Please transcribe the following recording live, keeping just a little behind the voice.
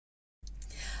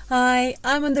Hi,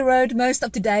 I'm on the road most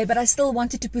of today, but I still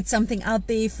wanted to put something out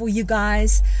there for you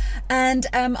guys. And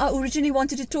I originally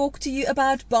wanted to talk to you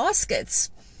about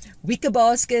baskets. Wicker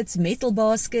baskets, metal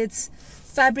baskets,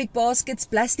 fabric baskets,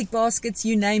 plastic baskets,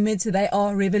 you name it, they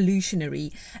are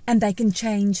revolutionary and they can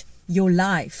change your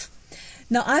life.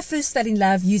 Now, I first fell in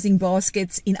love using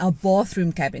baskets in our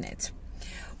bathroom cabinet.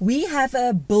 We have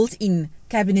a built-in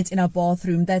cabinet in our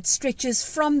bathroom that stretches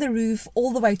from the roof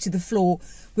all the way to the floor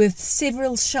with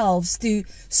several shelves to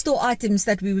store items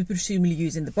that we would presumably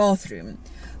use in the bathroom.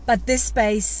 But this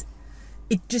space,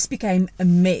 it just became a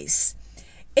mess.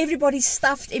 Everybody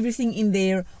stuffed everything in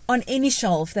there on any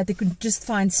shelf that they could just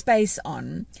find space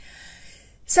on.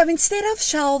 So instead of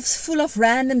shelves full of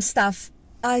random stuff,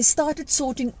 I started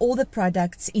sorting all the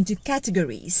products into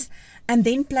categories and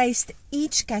then placed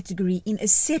each category in a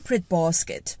separate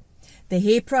basket. The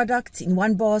hair products in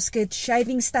one basket,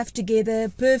 shaving stuff together,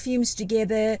 perfumes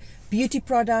together, beauty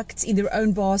products in their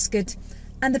own basket,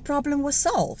 and the problem was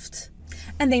solved.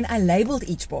 And then I labeled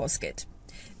each basket.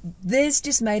 This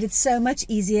just made it so much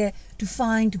easier to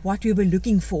find what we were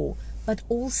looking for, but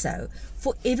also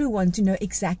for everyone to know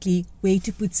exactly where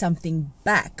to put something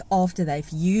back after they've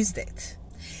used it.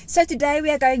 So today we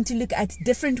are going to look at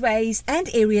different ways and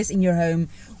areas in your home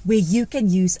where you can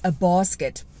use a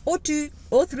basket, or two,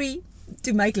 or three,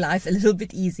 to make life a little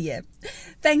bit easier.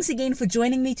 Thanks again for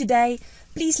joining me today.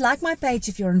 Please like my page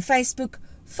if you're on Facebook,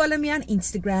 follow me on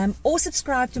Instagram, or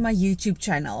subscribe to my YouTube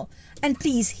channel. And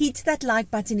please hit that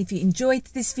like button if you enjoyed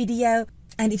this video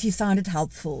and if you found it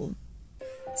helpful.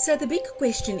 So the big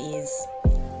question is,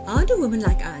 how do women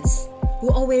like us,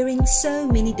 who are wearing so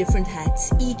many different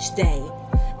hats each day,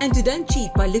 and who don't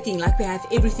cheat by looking like we have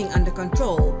everything under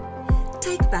control,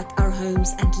 take back our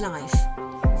homes and life,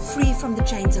 free from the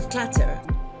chains of clutter?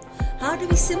 How do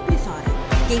we simplify,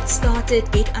 get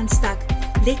started, get unstuck,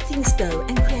 let things go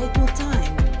and create more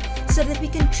time so that we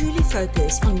can truly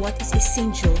focus on what is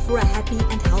essential for a happy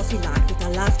and healthy life with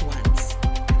our loved ones?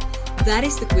 That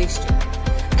is the question,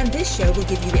 and this show will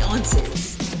give you the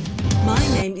answers. My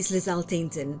name is Lizelle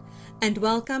Tenton, and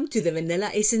welcome to the Vanilla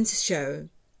Essence Show.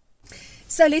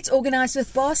 So let's organize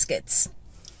with baskets.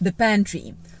 The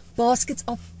pantry. Baskets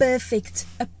are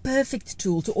a perfect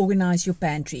tool to organize your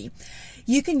pantry.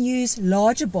 You can use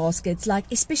larger baskets, like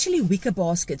especially wicker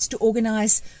baskets, to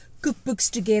organize cookbooks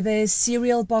together,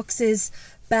 cereal boxes,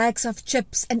 bags of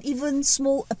chips, and even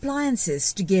small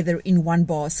appliances together in one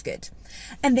basket.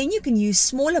 And then you can use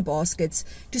smaller baskets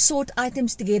to sort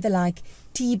items together like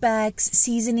tea bags,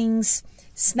 seasonings,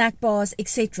 snack bars,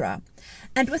 etc.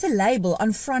 And with a label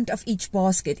on front of each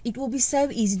basket, it will be so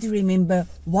easy to remember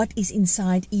what is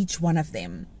inside each one of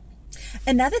them.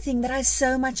 Another thing that I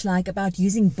so much like about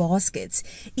using baskets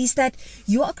is that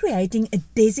you are creating a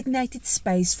designated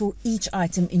space for each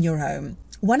item in your home.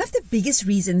 One of the biggest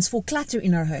reasons for clutter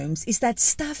in our homes is that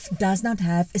stuff does not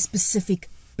have a specific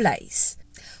place.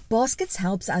 Baskets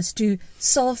helps us to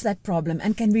solve that problem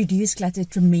and can reduce clutter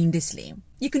tremendously.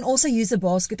 You can also use a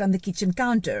basket on the kitchen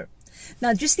counter.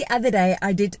 Now, just the other day,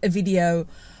 I did a video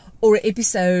or an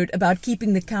episode about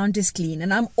keeping the counters clean,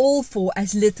 and I'm all for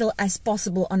as little as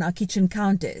possible on our kitchen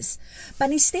counters.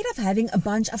 But instead of having a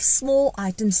bunch of small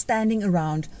items standing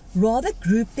around, rather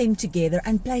group them together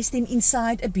and place them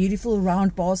inside a beautiful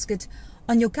round basket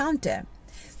on your counter.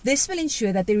 This will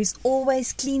ensure that there is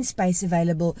always clean space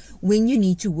available when you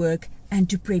need to work and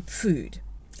to prep food.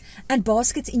 And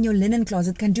baskets in your linen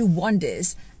closet can do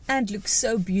wonders and look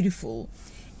so beautiful.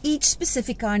 Each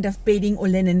specific kind of bedding or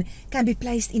linen can be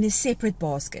placed in a separate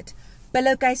basket.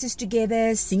 Pillowcases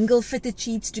together, single fitted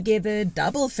sheets together,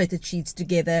 double fitted sheets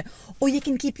together, or you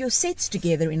can keep your sets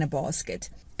together in a basket.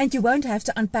 And you won't have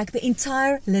to unpack the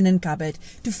entire linen cupboard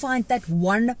to find that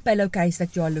one pillowcase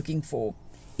that you are looking for.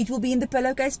 It will be in the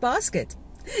pillowcase basket.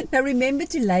 Now remember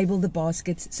to label the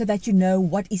baskets so that you know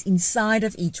what is inside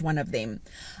of each one of them.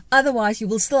 Otherwise, you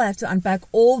will still have to unpack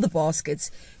all the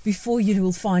baskets before you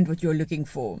will find what you're looking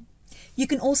for. You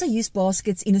can also use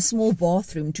baskets in a small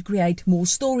bathroom to create more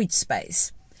storage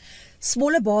space.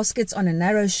 Smaller baskets on a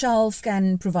narrow shelf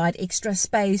can provide extra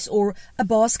space, or a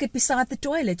basket beside the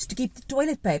toilet to keep the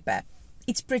toilet paper.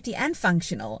 It's pretty and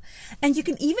functional. And you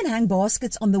can even hang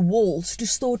baskets on the walls to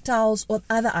store towels or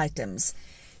other items.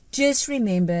 Just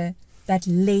remember that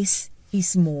less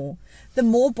is more. The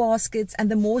more baskets and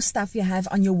the more stuff you have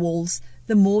on your walls,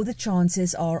 the more the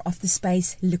chances are of the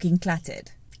space looking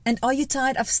cluttered. And are you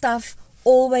tired of stuff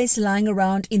always lying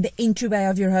around in the entryway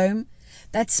of your home?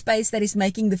 That space that is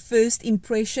making the first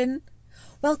impression?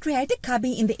 Well, create a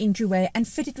cubby in the entryway and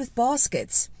fit it with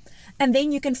baskets. And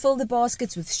then you can fill the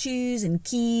baskets with shoes and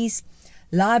keys,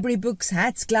 library books,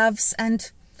 hats, gloves, and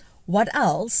What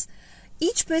else?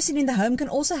 Each person in the home can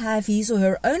also have his or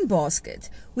her own basket,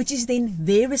 which is then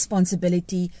their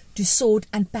responsibility to sort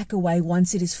and pack away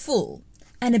once it is full.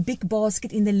 And a big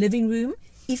basket in the living room,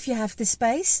 if you have the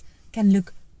space, can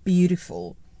look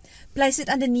beautiful. Place it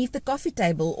underneath the coffee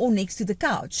table or next to the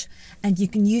couch, and you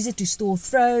can use it to store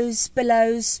throws,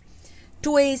 pillows,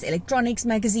 toys, electronics,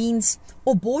 magazines,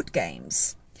 or board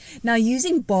games. Now,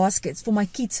 using baskets for my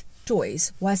kids'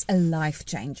 toys was a life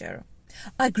changer.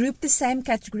 I grouped the same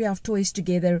category of toys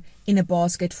together in a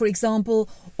basket. For example,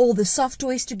 all the soft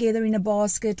toys together in a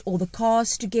basket, all the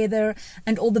cars together,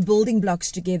 and all the building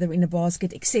blocks together in a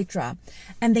basket, etc.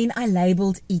 And then I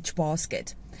labeled each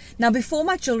basket. Now, before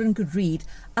my children could read,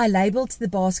 I labeled the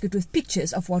basket with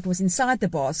pictures of what was inside the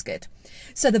basket.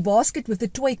 So the basket with the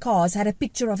toy cars had a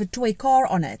picture of a toy car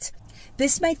on it.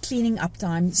 This made cleaning up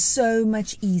time so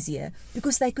much easier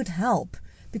because they could help,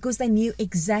 because they knew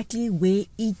exactly where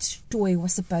each toy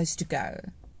was supposed to go.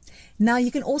 Now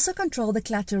you can also control the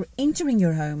clutter entering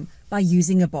your home by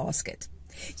using a basket.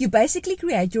 You basically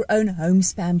create your own home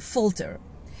spam filter.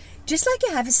 Just like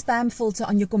you have a spam filter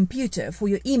on your computer for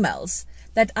your emails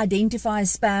that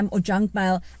identifies spam or junk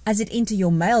mail as it enters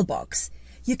your mailbox,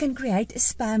 you can create a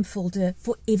spam filter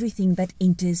for everything that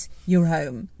enters your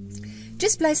home.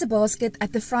 Just place a basket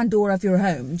at the front door of your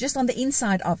home, just on the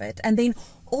inside of it, and then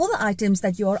all the items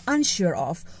that you are unsure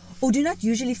of or do not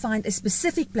usually find a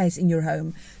specific place in your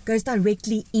home goes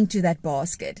directly into that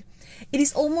basket. It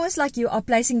is almost like you are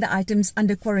placing the items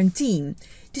under quarantine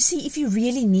to see if you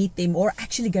really need them or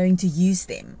actually going to use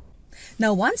them.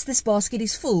 Now, once this basket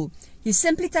is full, you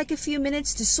simply take a few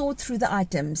minutes to sort through the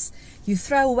items. You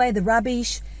throw away the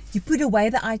rubbish, you put away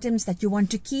the items that you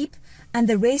want to keep, and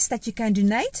the rest that you can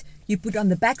donate, you put on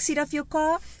the back seat of your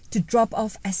car to drop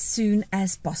off as soon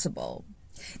as possible.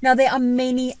 Now, there are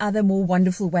many other more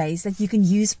wonderful ways that you can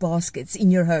use baskets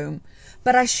in your home,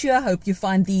 but I sure hope you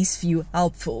find these few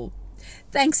helpful.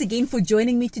 Thanks again for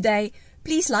joining me today.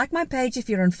 Please like my page if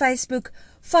you're on Facebook,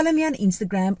 follow me on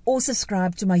Instagram, or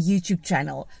subscribe to my YouTube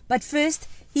channel. But first,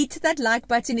 hit that like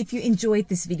button if you enjoyed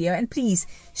this video, and please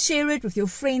share it with your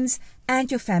friends and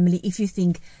your family if you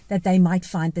think that they might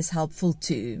find this helpful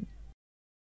too.